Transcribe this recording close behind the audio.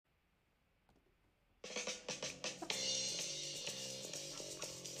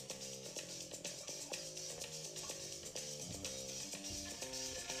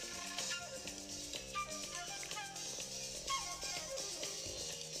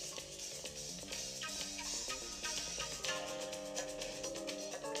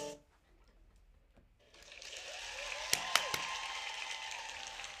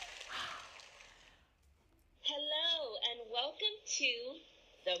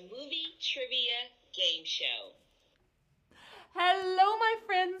the Movie Trivia Game Show. Hello, my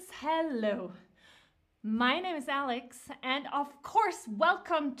friends. Hello. My name is Alex, and of course,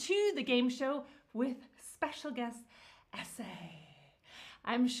 welcome to the game show with special guest Essay.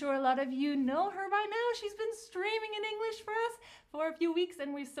 I'm sure a lot of you know her by now. She's been streaming in English for us for a few weeks,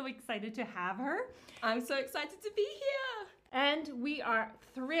 and we're so excited to have her. I'm so excited to be here. And we are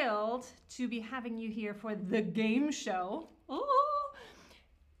thrilled to be having you here for the game show. Oh,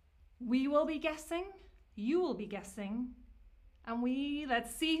 we will be guessing, you will be guessing, and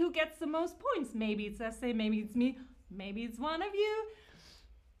let's see who gets the most points. Maybe it's Essay, maybe it's me, maybe it's one of you.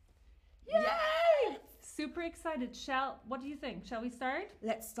 Yay! Yes! Super excited. What do you think? Shall we start?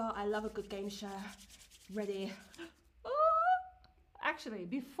 Let's start. I love a good game show. Ready? Oh, actually,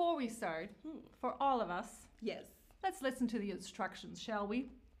 before we start, for all of us, Yes. let's listen to the instructions, shall we?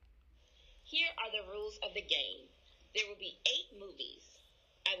 Here are the rules of the game. There will be 8 movies.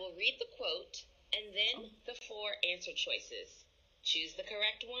 I will read the quote and then the 4 answer choices. Choose the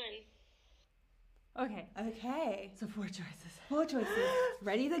correct one. Okay, Okay. so 4 choices. 4 choices.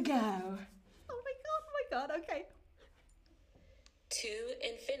 Ready to go. Oh my god, okay. To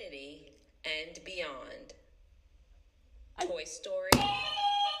Infinity and Beyond. Toy Story.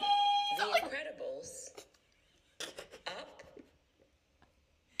 The Incredibles. Up.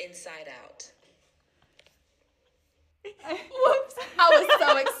 Inside Out. Whoops. I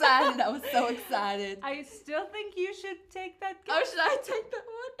was so excited. I still think you should take that Oh, guess. should I take that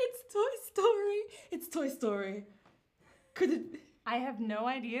one? It's Toy Story. Could it... I have no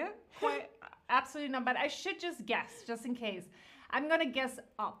idea. Quite, absolutely not. But I should just guess, just in case. I'm gonna guess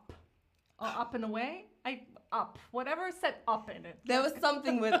up. Up and away. Up. Whatever said up in it. There was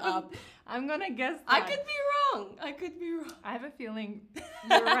something with up. I'm gonna guess that. I could be wrong. I have a feeling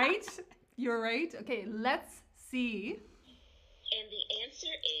you're right. You're right. Okay, let's see. And the answer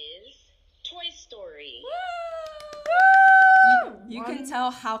is Toy Story. You can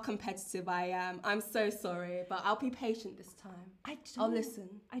tell how competitive I am. I'm so sorry, but I'll be patient this time. I'll listen.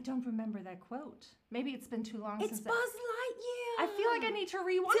 I don't remember that quote. Maybe it's been too long It's since Buzz Lightyear. I feel like I need to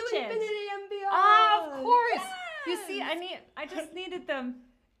rewatch To it. Infinity and Beyond. Ah, of course. You Yes. see, I just needed the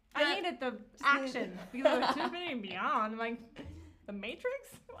Yeah. needed the action because it was too many beyond. I'm like, the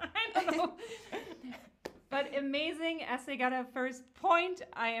Matrix? I don't know. But amazing. Essay got a first point.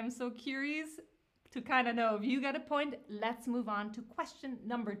 I am so curious to kind of know if you got a point. Let's move on to question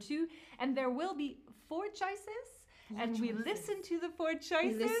number 2. And there will be 4 choices. And we listen to the 4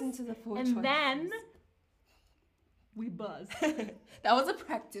 choices. We listen to the 4 and choices. then we buzz. That was a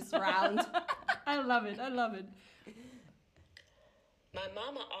practice round. I love it. I love it. My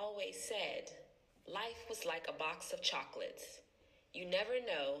mama always said, life was like a box of chocolates. You never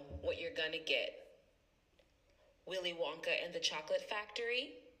know what you're gonna get. Willy Wonka and the Chocolate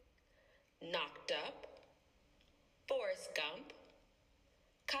Factory, Knocked Up, Forrest Gump,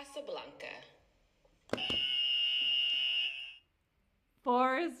 Casablanca.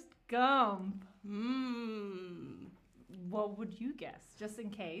 Forrest Gump. Hmm. What would you guess? Just in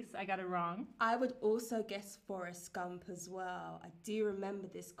case I got it wrong. I would also guess Forrest Gump as well. I do remember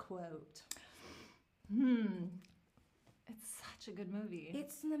this quote. It's such a good movie.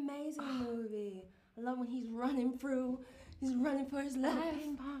 It's an amazing movie. I love when he's running for his life.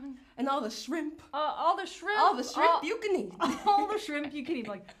 Ping pong. And all the shrimp. All the shrimp. All the shrimp you can eat. All the shrimp you can eat,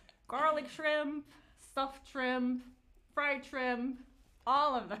 like garlic shrimp, stuffed shrimp, fried shrimp,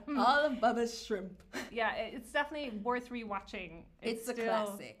 all of them. All of Bubba's shrimp. Yeah, it's definitely worth rewatching. It's a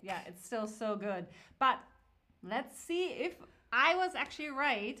classic. Yeah, it's still so good. But let's see if I was actually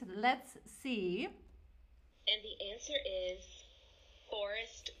right. Let's see. And the answer is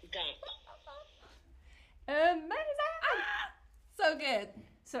Forrest Gump. Amazing! So good.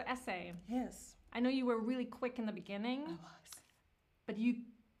 So, Essay, Yes. I know you were really quick in the beginning, I was. but you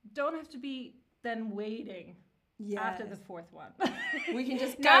don't have to be then waiting after the 4th one. We can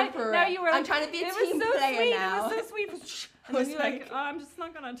just Now- go for now it. you were I'm like, trying to be a it was team so player sweet, now. It was so sweet. And was then you're like, like- oh, I'm just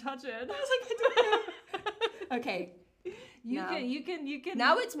not gonna touch it. Okay. You Now- can.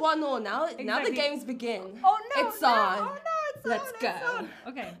 Now it's 1-1. Now the Exactly. games begin. Oh no! It's no, on. Oh no! It's Let's on, go. It's on.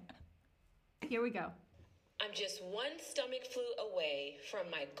 Okay. Here we go. I'm just one stomach flu away from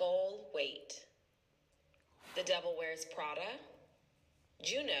my goal weight. The Devil Wears Prada,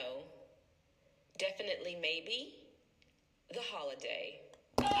 Juno, Definitely Maybe, The Holiday.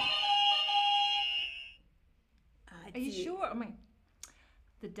 Are you sure? Oh my.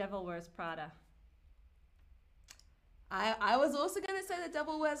 The Devil Wears Prada. I was also gonna say The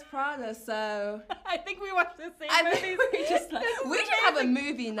Devil Wears Prada, so I think we watched the same I movies. think we just like we should have a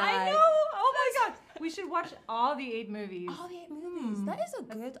movie night. I know. Oh my god. We should watch all the 8 movies. All the 8 movies. That is a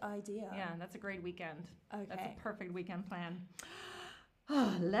good idea. Yeah, that's a great weekend. Okay. That's a perfect weekend plan.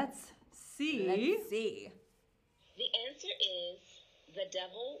 Let's see. Let's see. The answer is The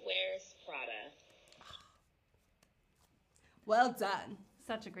Devil Wears Prada. Well done.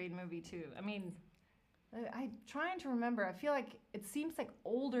 Such a great movie too. I mean, I'm trying to remember. I feel like it seems like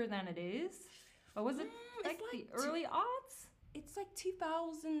older than it is. But was it like it's the like early aughts? It's like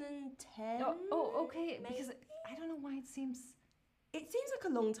 2010. Oh, okay. maybe? Because I don't know why it seems. It seems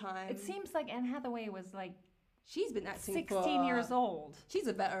like a long time. It seems like Anne Hathaway was like She's been acting 16 years old. She's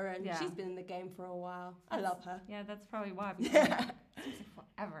a veteran. Yeah. She's been in the game for a while. I love her. Yeah, that's probably why. Because Yeah. it seems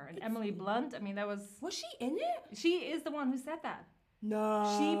like forever. And Emily Blunt. I mean, that was. Was she in it? She is the one who said that. No.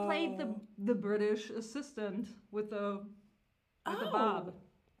 She played the British assistant with the bob.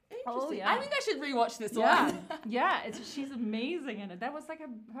 Interesting. yeah. I think I should rewatch this Yeah, one. yeah. She's amazing in it. That was like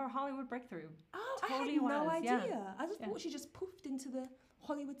her Hollywood breakthrough. Oh, Totally I had no was, yeah. idea. I just Yeah. thought she just poofed into the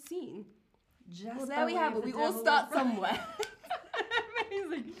Hollywood scene. Just Well, by there we way have of it. the We all Devil start Wears Prada. somewhere.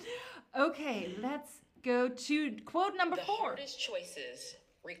 Amazing. Okay, let's go to quote number The 4. hardest choices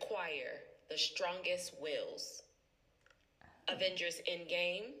require the strongest wills. Avengers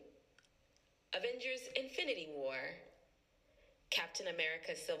Endgame, Avengers Infinity War, Captain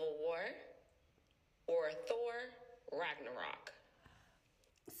America Civil War, or Thor Ragnarok.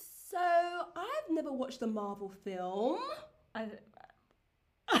 So I've never watched a Marvel film. I,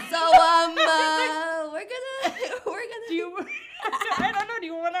 So we're gonna do you? I don't know. Do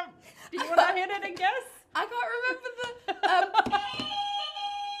you wanna hit it and guess? I can't remember the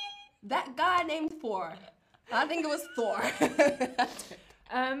that guy named Thor. I think it was Thor.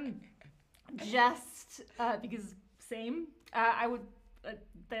 Just because same. I would.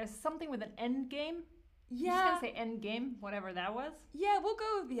 There's something with an end game. Yeah. I'm just gonna say end game, whatever that was. Yeah, we'll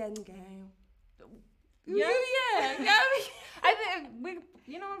go with the end game. Yeah. Yeah. I think we're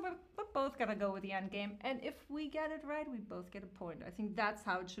both gonna go with the end game, and if we get it right, we both get a point. I think that's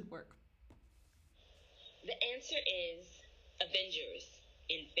how it should work. The answer is Avengers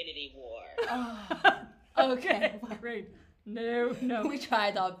Infinity War. Okay. Great. No. We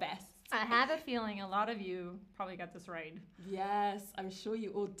tried our best. I have a feeling a lot of you probably got this right. Yes, I'm sure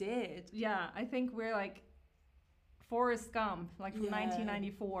you all did. Yeah, I think we're like Forrest Gump, like from Yeah.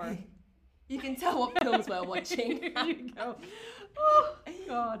 1994. You can tell what films we're watching. Here you go. Oh,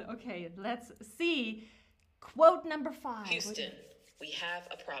 God. Okay, let's see. Quote number 5. Houston, we have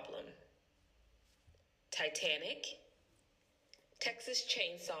a problem. Titanic, Texas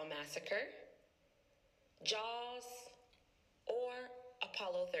Chainsaw Massacre, Jaws, or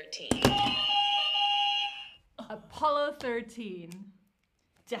Apollo 13. Apollo 13.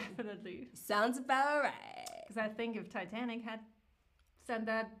 Definitely. Sounds about right. Because I think if Titanic had said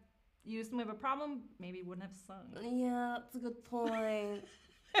that Houston, we have a problem, maybe it wouldn't have sung. Yeah, that's a good point.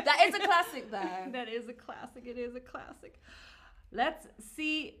 That is a classic, though. That is a classic. It is a classic. Let's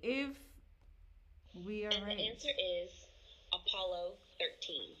see if we are And the right. answer is Apollo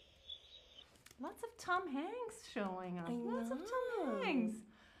 13. Lots of Tom Hanks showing up. I Lots of Tom know. Hanks.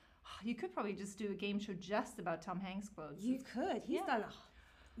 You could probably just do a game show just about Tom Hanks quotes. You could. He's Yeah. done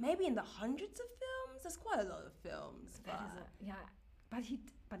maybe in the hundreds of films. There's quite a lot of films. That But is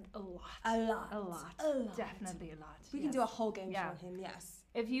but a lot. a lot. A lot. A lot. Definitely a lot. We can yes. do a whole game Yeah. show on him, yes.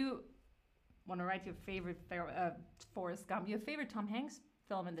 If you want to write your favorite Forrest Gump, your favorite Tom Hanks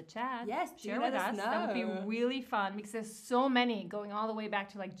film in the chat, Yes, do share let with us us. That would be know. really fun because there's so many going all the way back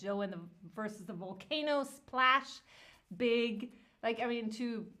to like Joe and the versus the volcano splash, big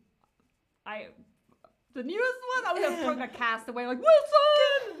the newest one. I would have thrown a Castaway like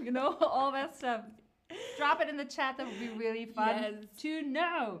Wilson, all that stuff. Drop it in the chat. That would be really fun Yes. to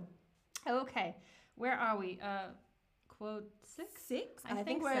know. Okay, where are we? Quote 6. 6? I I think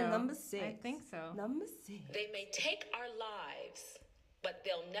think we're so. at number 6. I think so. Number 6. They may take our lives, but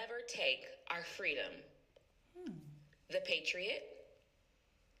they'll never take our freedom. The Patriot,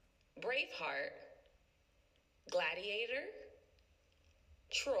 Braveheart, Gladiator,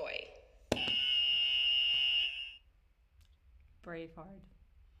 Troy. Braveheart.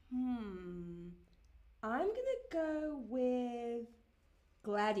 I'm gonna go with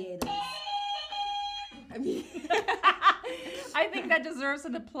Gladiators. I mean, I think that deserves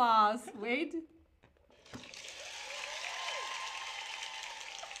an applause. Wait.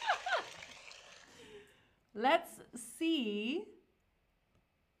 Let's see.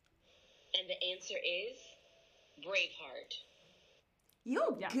 And the answer is Braveheart.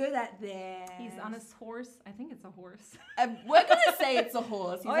 You're Yeah. good at this. He's on his horse. I think it's a horse. We're gonna say it's a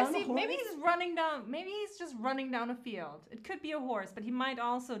horse. He's Oh, on I a see. horse. Maybe he's running down. Maybe he's just running down a field. It could be a horse, but he might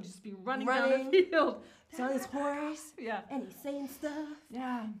also just be running down a Running. field. He's on his horse, Yeah. and he's saying stuff.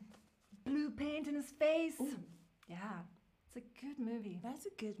 Yeah. Blue paint in his face. Ooh. Yeah. It's a good movie. That's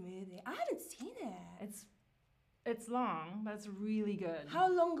a good movie. I haven't seen it. It's long, but it's really good. How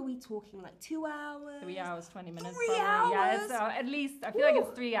long are we talking? Like 2 hours? 3 hours, 20 minutes. 3 probably. Yeah, it's hours? at least, I feel like it's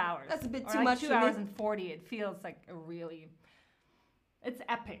Woo. 3 hours. That's a bit Or too like much 2 for me. hours and 40. It feels like a really, it's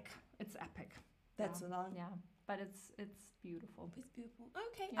epic. It's epic. That's Yeah. a long. Yeah, but it's beautiful. It's beautiful.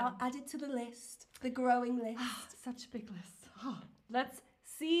 Okay, Yeah. I'll add it to the list. The growing list. Such a big list. Let's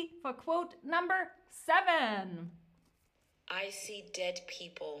see for quote number 7. I see dead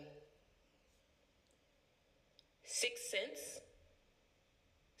people. Sixth Sense,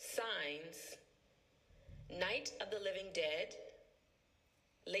 Signs, Night of the Living Dead,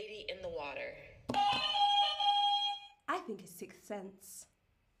 Lady in the Water. I think it's Sixth Sense.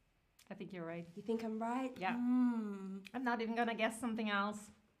 I think you're right. You think I'm right? Yeah. I'm not even gonna guess something else.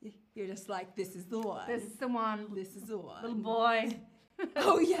 You're just like, this is the one. This is the one. This is the one. Little boy.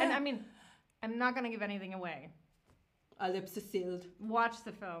 Oh, yeah. And I mean, I'm not gonna give anything away. Our lips are sealed. Watch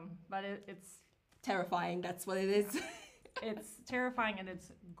the film, but it's Terrifying, that's what it is. it's terrifying and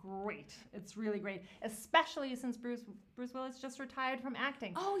it's great. It's really great, especially since Bruce Willis just retired from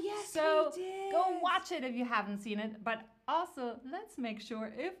acting. Oh, yes, So he did. go watch it if you haven't seen it. But also, let's make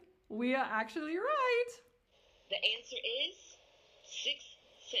sure if we are actually right. The answer is Sixth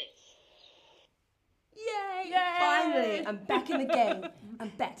Sense. Yay! Yay! Finally, I'm back in the game. I'm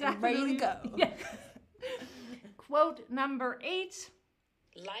back. I'm ready to go. Yes. Quote number 8.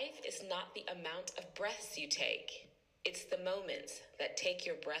 Life is not the amount of breaths you take. It's the moments that take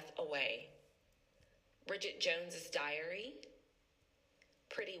your breath away. Bridget Jones's Diary,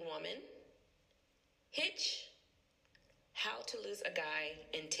 Pretty Woman, Hitch, How to Lose a Guy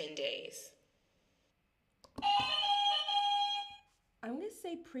in 10 Days. I'm going to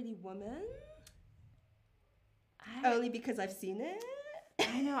say Pretty Woman. I Only because I've seen it.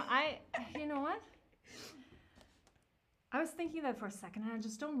 know. You know what? I was thinking that for a second and I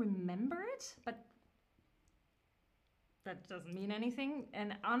just don't remember it, but that doesn't mean anything.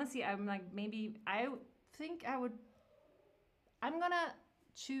 And honestly, I'm like, maybe I think I'm gonna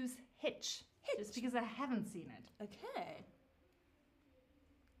choose Hitch. Just because I haven't seen it. Okay.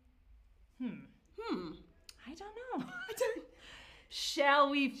 I don't know. Shall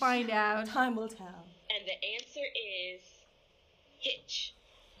we find out? Time will tell. And the answer is Hitch.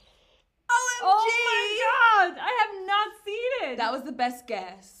 OMG! Oh my god! I have not seen it! That was the best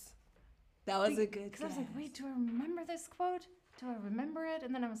guess. That was a good Because guess. I was like, wait, do I remember this quote? Do I remember it?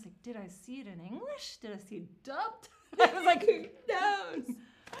 And then I was like, did I see it in English? Did I see it dubbed? I was like, who knows?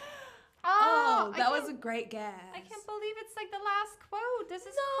 Oh, I that was a can't- great guess. I can't believe it's like the last quote. This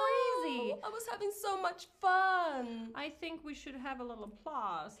is No, crazy. I was having so much fun. I think we should have a little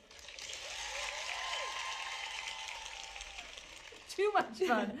applause. Too much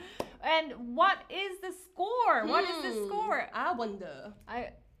fun. And what is the score? What is the score? I wonder.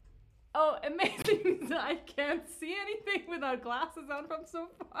 Oh, amazing. I can't see anything without glasses on from so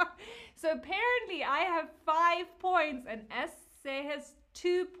far. So apparently I have 5 points and Essay has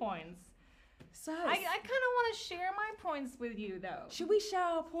 2 points. So, I kind of want to share my points with you though. should we share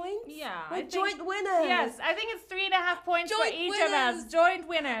our points? Yeah. We're I think- joint winners. Yes, I think it's 3.5 points Joint for each of winners. us. Joint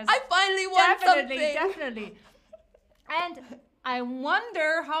winners. I finally won Definitely, something. definitely. And I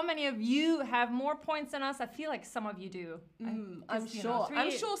wonder how many of you have more points than us. I feel like some of you do. I'm 'Cause, you sure. know, I'm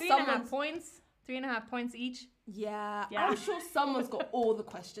sure 3.5 someone's. points. 3.5 points each. Yeah, Yeah. I'm sure someone's got all the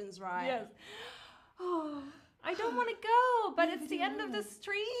questions right. Yes. Oh, I don't want to go, but it's the end of the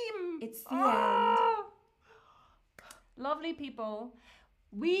stream. It's the end. Lovely people.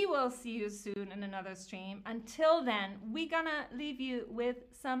 We will see you soon in another stream. Until then, we're gonna leave you with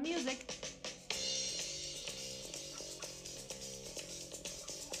some music.